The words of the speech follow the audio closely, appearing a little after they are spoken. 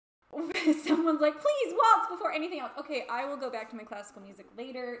Someone's like, please waltz before anything else. Okay, I will go back to my classical music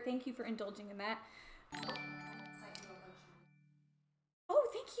later. Thank you for indulging in that. Oh,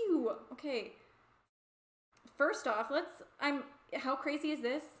 thank you. Okay. First off, how crazy is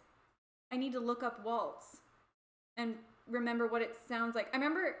this? I need to look up waltz and remember what it sounds like. I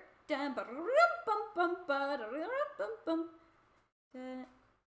remember.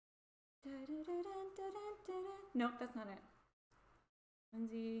 Nope, that's not it.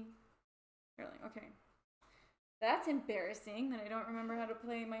 Lindsey Stirling. Okay. That's embarrassing that I don't remember how to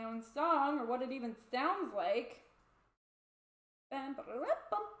play my own song or what it even sounds like. But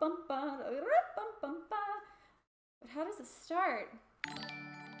how does it start?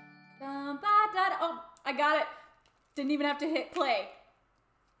 Oh, I got it. Didn't even have to hit play.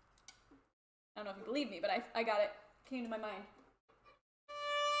 I don't know if you believe me, but I got it. Came to my mind.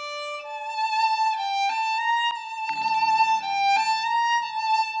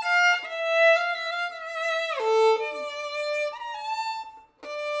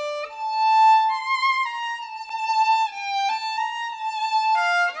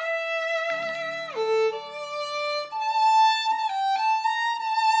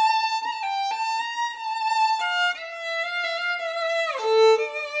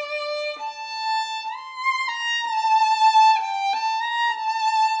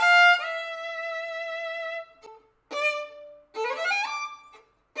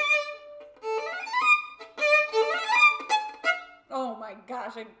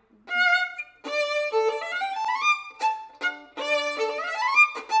 Gosh, this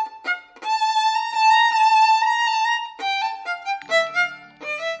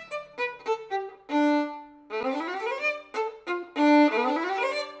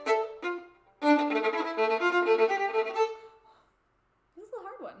is a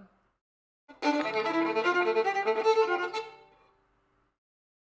hard one.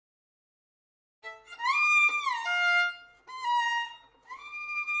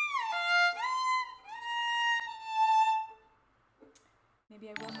 Maybe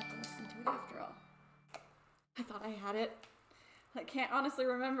I will have to listen to it after all. I thought I had it. I can't honestly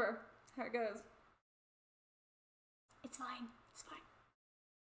remember how it goes. It's fine. It's fine.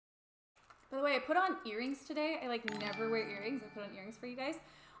 By the way, I put on earrings today. I like never wear earrings. I put on earrings for you guys.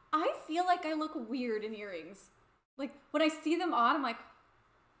 I feel like I look weird in earrings. Like when I see them on, I'm like,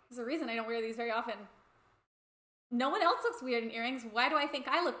 there's a reason I don't wear these very often. No one else looks weird in earrings. Why do I think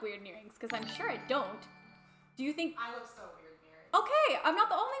I look weird in earrings? Because I'm sure I don't. Do you think... I look so weird in earrings. Okay, I'm not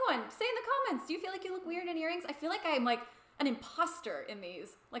the only one. Say in the comments. Do you feel like you look weird in earrings? I feel like I'm like an imposter in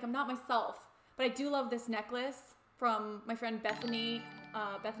these. Like I'm not myself. But I do love this necklace from my friend Bethany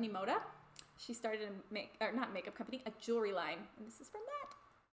Moda. She started a not makeup company, a jewelry line. And this is from that.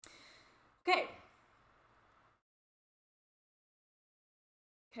 Okay.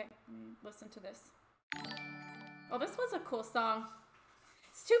 Okay, let me listen to this. Oh, this was a cool song.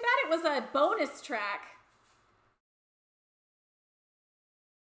 It's too bad it was a bonus track.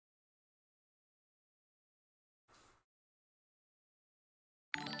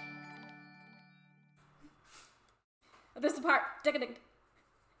 This is the part. Dig-a-dig.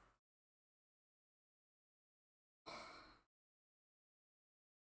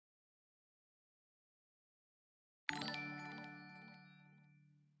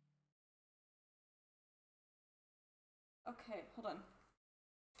 Okay, hold on.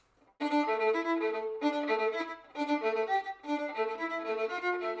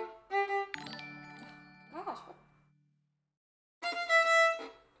 Gosh, what?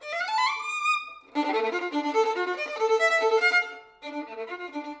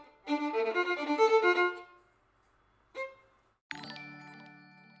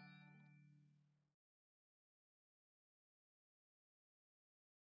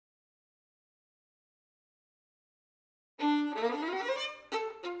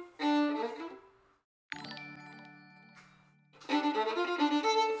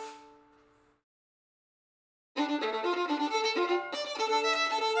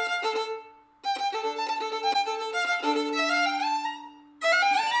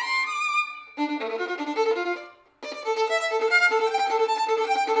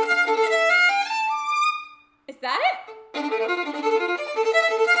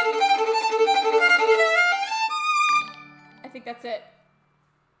 That's it.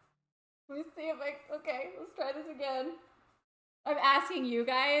 Let me see if okay, let's try this again. I'm asking you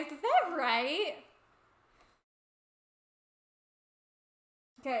guys, is that right?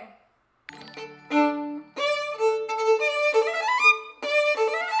 Okay.